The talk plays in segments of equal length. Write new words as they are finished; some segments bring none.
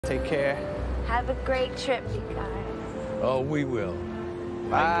Take care. Have a great trip, you guys. Oh, we will.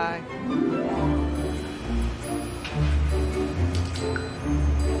 Bye.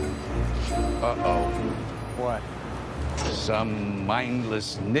 Uh-oh. What? Some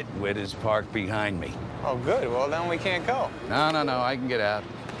mindless nitwit is parked behind me. Oh, good. Well, then we can't go. No, I can get out.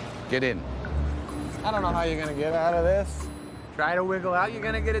 Get in. I don't know how you're gonna get out of this. Try to wiggle out, you're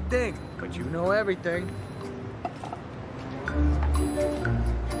gonna get a ding. But you know everything.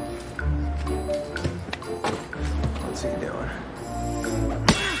 What's he doing?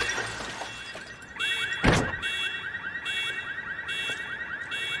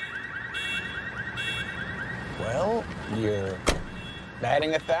 Well, you're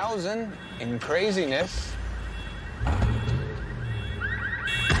batting 1,000 in craziness.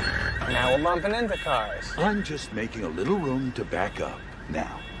 Now we're bumping into cars. I'm just making a little room to back up.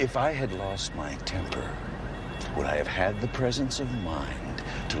 Now, if I had lost my temper, would I have had the presence of mind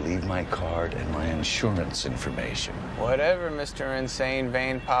to leave my card and my insurance information? Whatever, Mr. Insane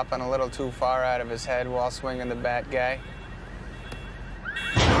Vein popping a little too far out of his head while swinging the bat guy.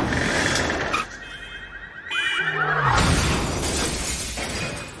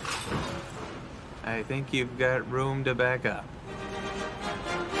 I think you've got room to back up.